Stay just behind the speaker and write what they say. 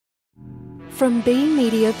From B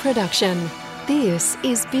Media Production, this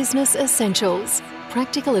is Business Essentials,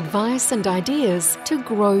 practical advice and ideas to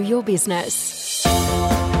grow your business.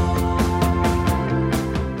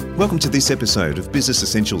 Welcome to this episode of Business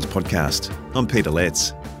Essentials podcast. I'm Peter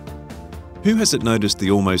Letts. Who hasn't noticed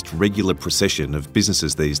the almost regular procession of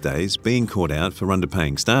businesses these days being caught out for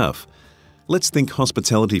underpaying staff? Let's think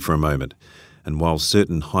hospitality for a moment. And while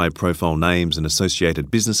certain high-profile names and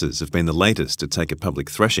associated businesses have been the latest to take a public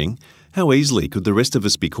thrashing, how easily could the rest of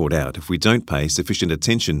us be caught out if we don't pay sufficient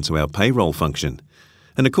attention to our payroll function?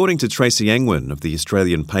 And according to Tracy Angwin of the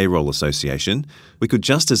Australian Payroll Association, we could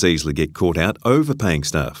just as easily get caught out overpaying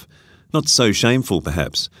staff. Not so shameful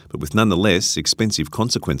perhaps, but with nonetheless expensive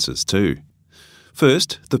consequences too.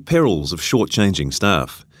 First, the perils of shortchanging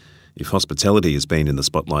staff. If hospitality has been in the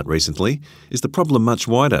spotlight recently, is the problem much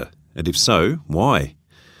wider? And if so, why?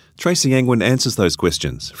 Tracy Angwin answers those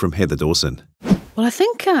questions from Heather Dawson. Well, I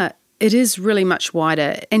think it is really much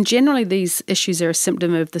wider, and generally these issues are a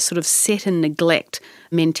symptom of the sort of set and neglect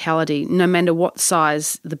mentality, no matter what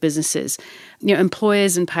size the business is. You know,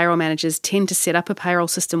 employers and payroll managers tend to set up a payroll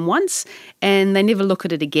system once and they never look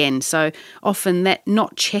at it again. So often that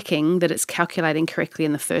not checking that it's calculating correctly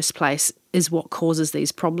in the first place is what causes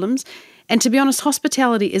these problems. And to be honest,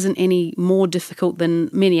 hospitality isn't any more difficult than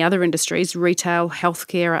many other industries, retail,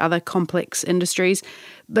 healthcare, or other complex industries.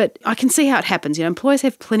 But I can see how it happens. You know, employers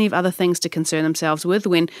have plenty of other things to concern themselves with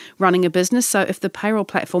when running a business. So if the payroll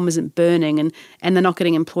platform isn't burning and they're not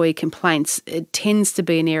getting employee complaints, it tends to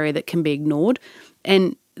be an area that can be ignored.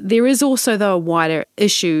 And there is also, though, a wider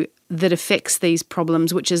issue that affects these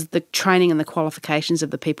problems, which is the training and the qualifications of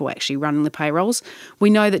the people actually running the payrolls. We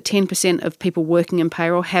know that 10% of people working in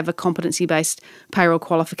payroll have a competency-based payroll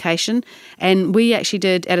qualification, and we actually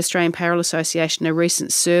did at Australian Payroll Association a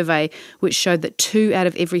recent survey which showed that 2 out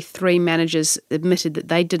of every 3 managers admitted that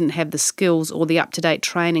they didn't have the skills or the up-to-date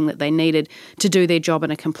training that they needed to do their job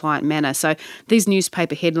in a compliant manner. So these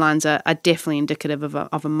newspaper headlines are definitely indicative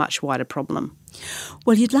of a much wider problem.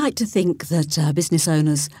 Well, you'd like to think that business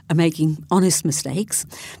owners are making honest mistakes,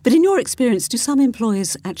 but in your experience, do some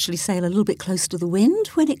employers actually sail a little bit close to the wind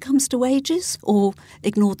when it comes to wages, or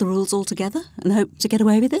ignore the rules altogether and hope to get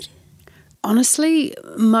away with it? Honestly,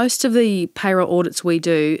 most of the payroll audits we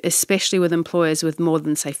do, especially with employers with more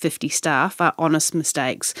than, say, 50 staff, are honest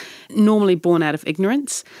mistakes, normally born out of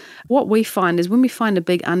ignorance. What we find is when we find a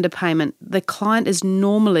big underpayment, the client is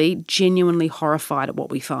normally genuinely horrified at what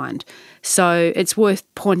we find. So it's worth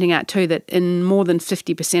pointing out too that in more than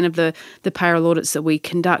 50% of the payroll audits that we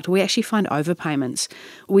conduct, we actually find overpayments.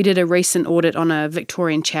 We did a recent audit on a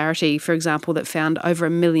Victorian charity, for example, that found over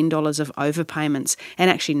 $1 million of overpayments and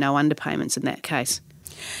actually no underpayments in that case.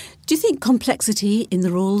 Do you think complexity in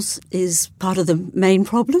the rules is part of the main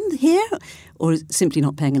problem here, or is it simply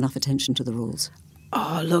not paying enough attention to the rules?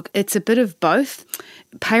 Oh, look, it's a bit of both.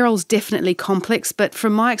 Payroll's definitely complex, but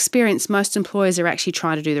from my experience, most employers are actually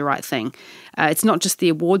trying to do the right thing. It's not just the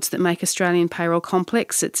awards that make Australian payroll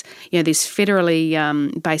complex. It's, you know, there's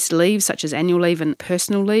federally based leave, such as annual leave and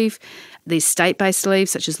personal leave. There's state-based leave,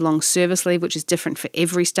 such as long service leave, which is different for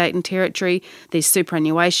every state and territory. There's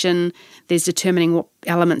superannuation. There's determining what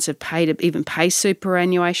elements of pay to even pay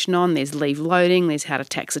superannuation on. There's leave loading. There's how to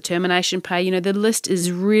tax a termination pay. You know, the list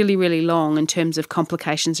is really, really long in terms of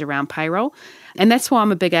complications around payroll. And that's why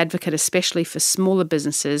I'm a big advocate, especially for smaller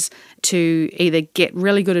businesses, to either get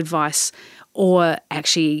really good advice or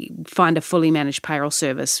actually find a fully managed payroll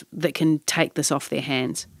service that can take this off their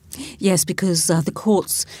hands. Yes, because the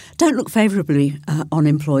courts don't look favourably on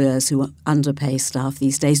employers who underpay staff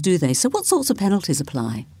these days, do they? So what sorts of penalties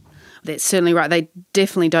apply? That's certainly right. They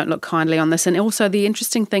definitely don't look kindly on this. And also the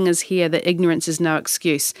interesting thing is here that ignorance is no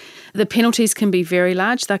excuse. The penalties can be very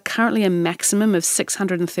large. They're currently a maximum of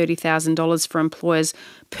 $630,000 for employers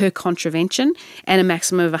per contravention and a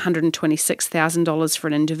maximum of $126,000 for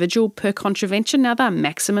an individual per contravention. Now, they're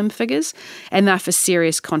maximum figures and they're for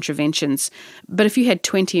serious contraventions. But if you had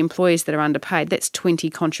 20 employees that are underpaid, that's 20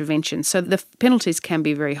 contraventions. So the penalties can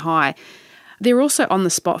be very high. There are also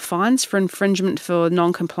on-the-spot fines for infringement for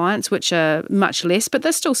non-compliance, which are much less, but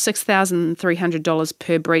they're still $6,300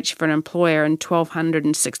 per breach for an employer and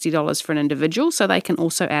 $1,260 for an individual, so they can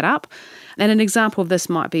also add up. And an example of this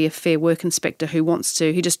might be a Fair Work inspector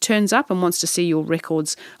who just turns up and wants to see your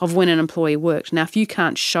records of when an employee worked. Now, if you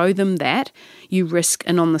can't show them that, you risk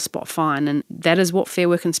an on-the-spot fine, and that is what Fair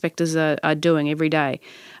Work inspectors are doing every day.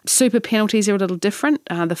 Super penalties are a little different.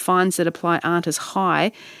 The fines that apply aren't as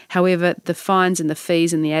high. However, the fines and the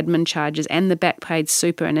fees and the admin charges and the back paid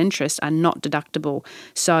super and interest are not deductible.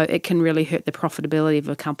 So it can really hurt the profitability of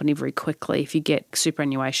a company very quickly if you get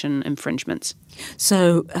superannuation infringements.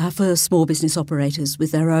 So for small business operators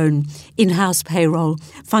with their own in-house payroll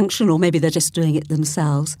function, or maybe they're just doing it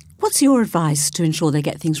themselves. What's your advice to ensure they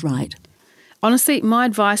get things right? Honestly, my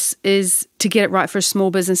advice is to get it right for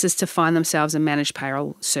small businesses to find themselves a managed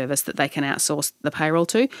payroll service that they can outsource the payroll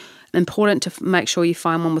to. Important to make sure you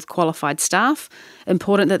find one with qualified staff.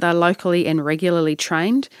 Important that they're locally and regularly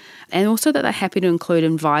trained. And also that they're happy to include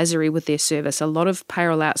advisory with their service. A lot of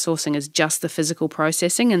payroll outsourcing is just the physical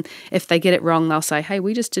processing. And if they get it wrong, they'll say, hey,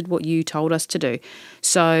 we just did what you told us to do.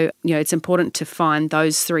 So, it's important to find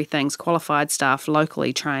those three things: qualified staff,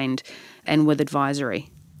 locally trained, and with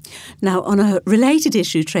advisory. Now, on a related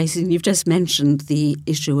issue, Tracy, you've just mentioned the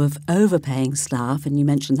issue of overpaying staff, and you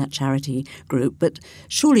mentioned that charity group, but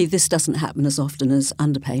surely this doesn't happen as often as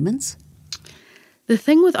underpayments? The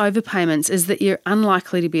thing with overpayments is that you're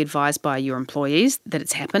unlikely to be advised by your employees that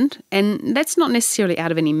it's happened, and that's not necessarily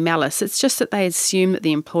out of any malice. It's just that they assume that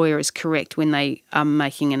the employer is correct when they are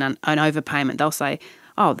making an overpayment. They'll say,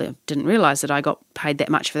 oh, they didn't realise that I got paid that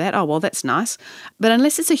much for that. Oh, well, that's nice. But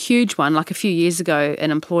unless it's a huge one, like a few years ago,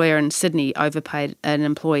 an employer in Sydney overpaid an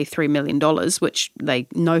employee $3 million, which they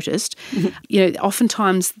noticed,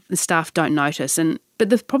 oftentimes the staff don't notice. But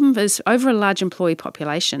the problem is, over a large employee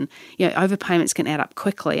population, overpayments can add up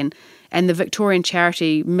quickly. And the Victorian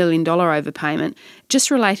charity $1 million overpayment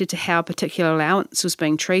just related to how a particular allowance was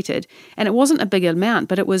being treated. And it wasn't a big amount,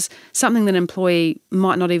 but it was something that an employee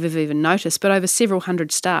might not have even noticed. But over several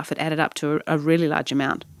hundred staff, it added up to a really large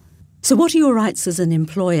amount. So what are your rights as an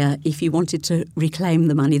employer if you wanted to reclaim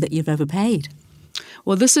the money that you've overpaid?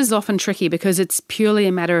 Well, this is often tricky because it's purely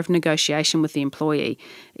a matter of negotiation with the employee.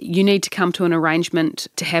 You need to come to an arrangement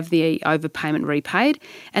to have the overpayment repaid,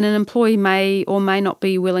 and an employee may or may not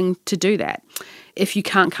be willing to do that. If you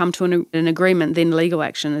can't come to an agreement, then legal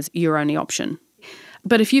action is your only option.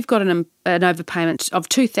 But if you've got an overpayment of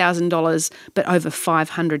 $2,000 but over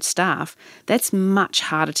 500 staff, that's much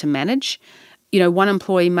harder to manage. One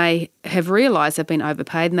employee may have realised they've been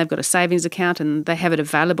overpaid and they've got a savings account and they have it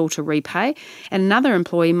available to repay, and another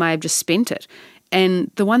employee may have just spent it. And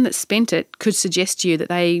the one that spent it could suggest to you that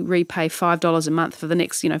they repay $5 a month for the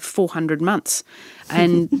next, 400 months.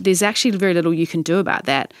 And there's actually very little you can do about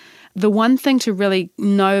that. The one thing to really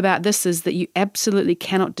know about this is that you absolutely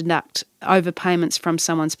cannot deduct overpayments from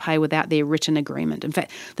someone's pay without their written agreement. In fact,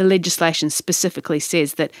 the legislation specifically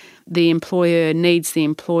says that the employer needs the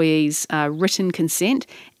employee's written consent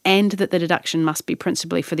and that the deduction must be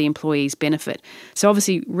principally for the employee's benefit. So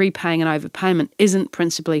obviously repaying an overpayment isn't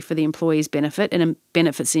principally for the employee's benefit, and it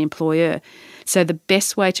benefits the employer. So the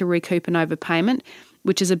best way to recoup an overpayment,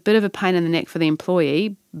 which is a bit of a pain in the neck for the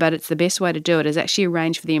employee, but it's the best way to do it, is actually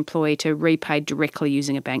arrange for the employee to repay directly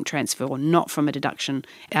using a bank transfer, or not from a deduction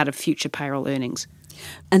out of future payroll earnings.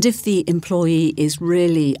 And if the employee is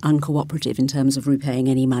really uncooperative in terms of repaying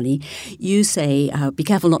any money, you say be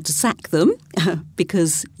careful not to sack them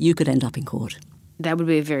because you could end up in court. That would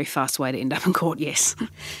be a very fast way to end up in court, yes.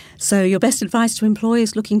 So your best advice to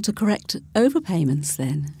employers looking to correct overpayments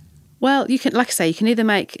then? Well, you can, like I say, you can either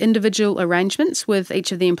make individual arrangements with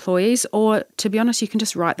each of the employees, or, to be honest, you can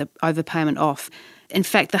just write the overpayment off. In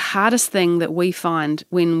fact, the hardest thing that we find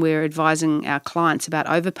when we're advising our clients about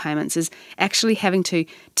overpayments is actually having to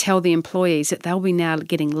tell the employees that they'll be now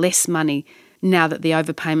getting less money now that the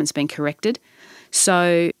overpayment's been corrected.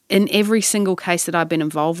 So in every single case that I've been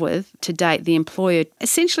involved with to date, the employer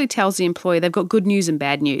essentially tells the employee they've got good news and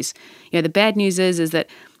bad news. The bad news is that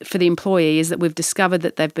for the employee is that we've discovered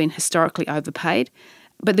that they've been historically overpaid.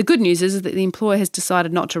 But the good news is that the employer has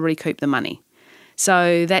decided not to recoup the money.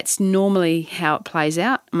 So that's normally how it plays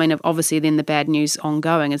out. I mean, obviously then the bad news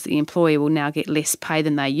ongoing is that the employee will now get less pay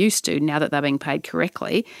than they used to now that they're being paid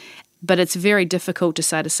correctly. But it's very difficult to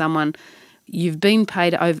say to someone, you've been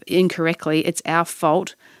paid incorrectly, it's our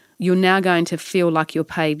fault, you're now going to feel like you're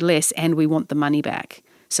paid less and we want the money back.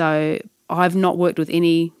 So I've not worked with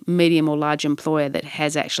any medium or large employer that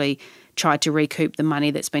has actually tried to recoup the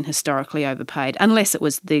money that's been historically overpaid, unless it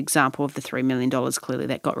was the example of the $3 million, clearly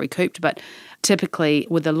that got recouped. But typically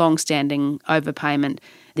with a long-standing overpayment,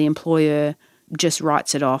 the employer just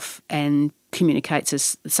writes it off and communicates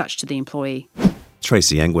as such to the employee.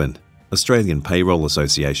 Tracy Angwin, Australian Payroll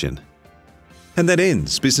Association. And that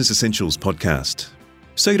ends Business Essentials podcast.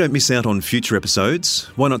 So you don't miss out on future episodes,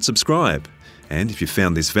 why not subscribe? And if you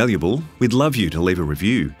found this valuable, we'd love you to leave a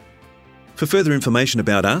review. For further information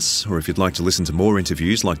about us, or if you'd like to listen to more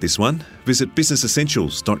interviews like this one, visit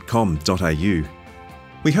businessessentials.com.au.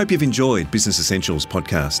 We hope you've enjoyed Business Essentials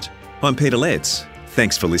podcast. I'm Peter Letts.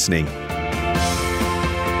 Thanks for listening.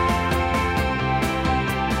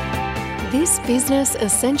 This Business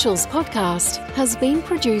Essentials podcast has been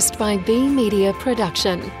produced by B Media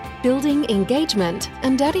Production, building engagement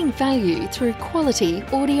and adding value through quality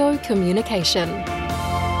audio communication.